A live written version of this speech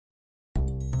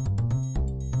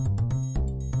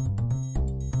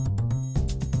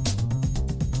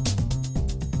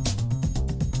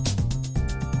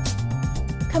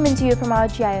Coming to you from our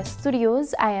GIS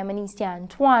studios, I am Lucia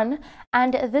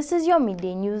and this is your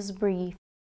midday news brief.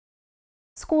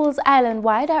 Schools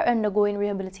island-wide are undergoing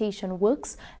rehabilitation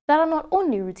works that are not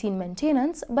only routine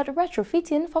maintenance but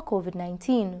retrofitting for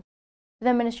COVID-19.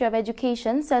 The Ministry of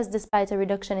Education says despite a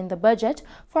reduction in the budget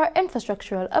for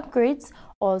infrastructural upgrades,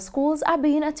 all schools are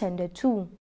being attended to.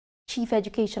 Chief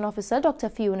Education Officer Dr.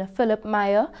 Fiona Philip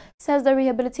Meyer says the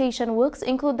rehabilitation works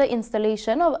include the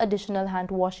installation of additional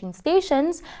hand washing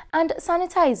stations and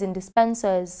sanitizing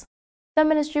dispensers. The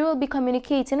ministry will be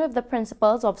communicating with the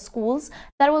principals of schools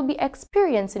that will be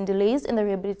experiencing delays in the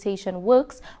rehabilitation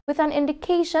works with an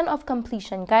indication of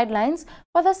completion guidelines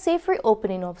for the safe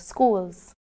reopening of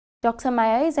schools. Dr.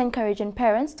 Meyer is encouraging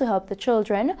parents to help the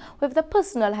children with the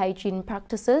personal hygiene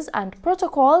practices and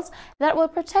protocols that will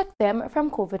protect them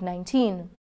from COVID-19.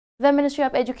 The Ministry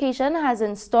of Education has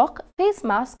in stock face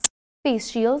masks, face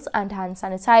shields and hand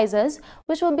sanitizers,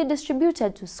 which will be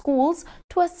distributed to schools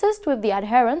to assist with the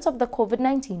adherence of the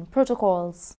COVID-19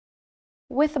 protocols.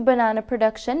 With banana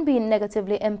production being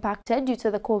negatively impacted due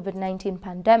to the COVID-19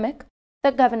 pandemic,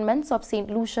 the governments of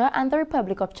St. Lucia and the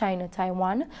Republic of China,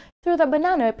 Taiwan, through the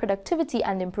Banana Productivity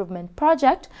and Improvement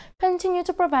Project, continue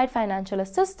to provide financial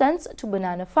assistance to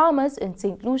banana farmers in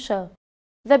St. Lucia.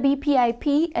 The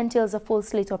BPIP entails a full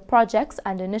slate of projects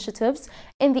and initiatives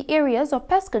in the areas of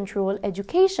pest control,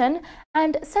 education,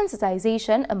 and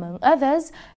sensitization, among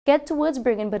others, get towards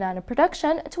bringing banana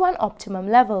production to an optimum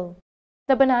level.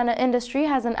 The banana industry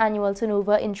has an annual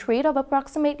turnover in trade of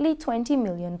approximately $20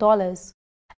 million.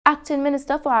 Acting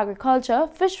Minister for Agriculture,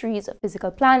 Fisheries,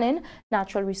 Physical Planning,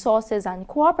 Natural Resources and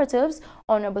Cooperatives,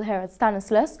 Honorable Herod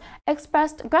Stanislaus,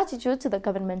 expressed gratitude to the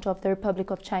government of the Republic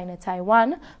of China,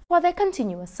 Taiwan for their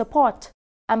continuous support.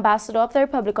 Ambassador of the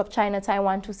Republic of China,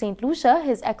 Taiwan to St. Lucia,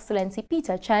 His Excellency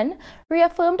Peter Chen,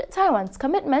 reaffirmed Taiwan's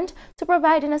commitment to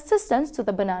providing assistance to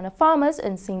the banana farmers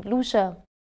in St. Lucia.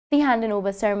 The handing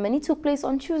over ceremony took place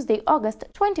on Tuesday, August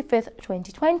 25,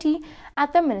 2020,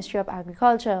 at the Ministry of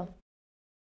Agriculture.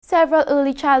 Several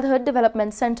early childhood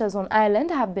development centers on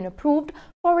island have been approved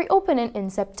for reopening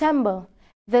in September.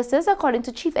 This is according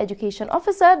to Chief Education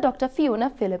Officer Dr.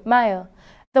 Fiona Philip Meyer.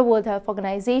 The World Health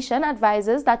Organization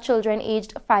advises that children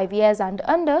aged 5 years and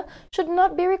under should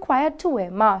not be required to wear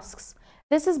masks.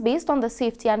 This is based on the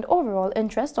safety and overall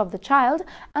interest of the child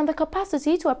and the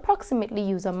capacity to approximately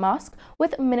use a mask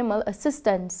with minimal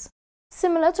assistance.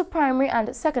 Similar to primary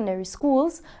and secondary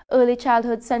schools, early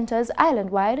childhood centers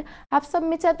island-wide have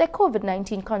submitted their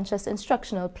COVID-19 conscious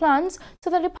instructional plans to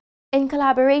the department. In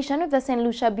collaboration with the St.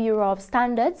 Lucia Bureau of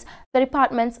Standards, the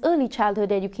department's Early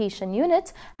Childhood Education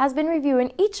Unit has been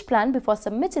reviewing each plan before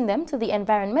submitting them to the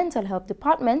Environmental Health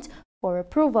Department for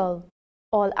approval.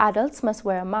 All adults must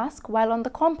wear a mask while on the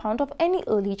compound of any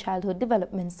early childhood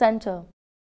development center.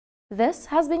 This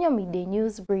has been your Midday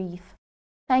News Brief.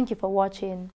 Thank you for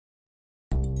watching.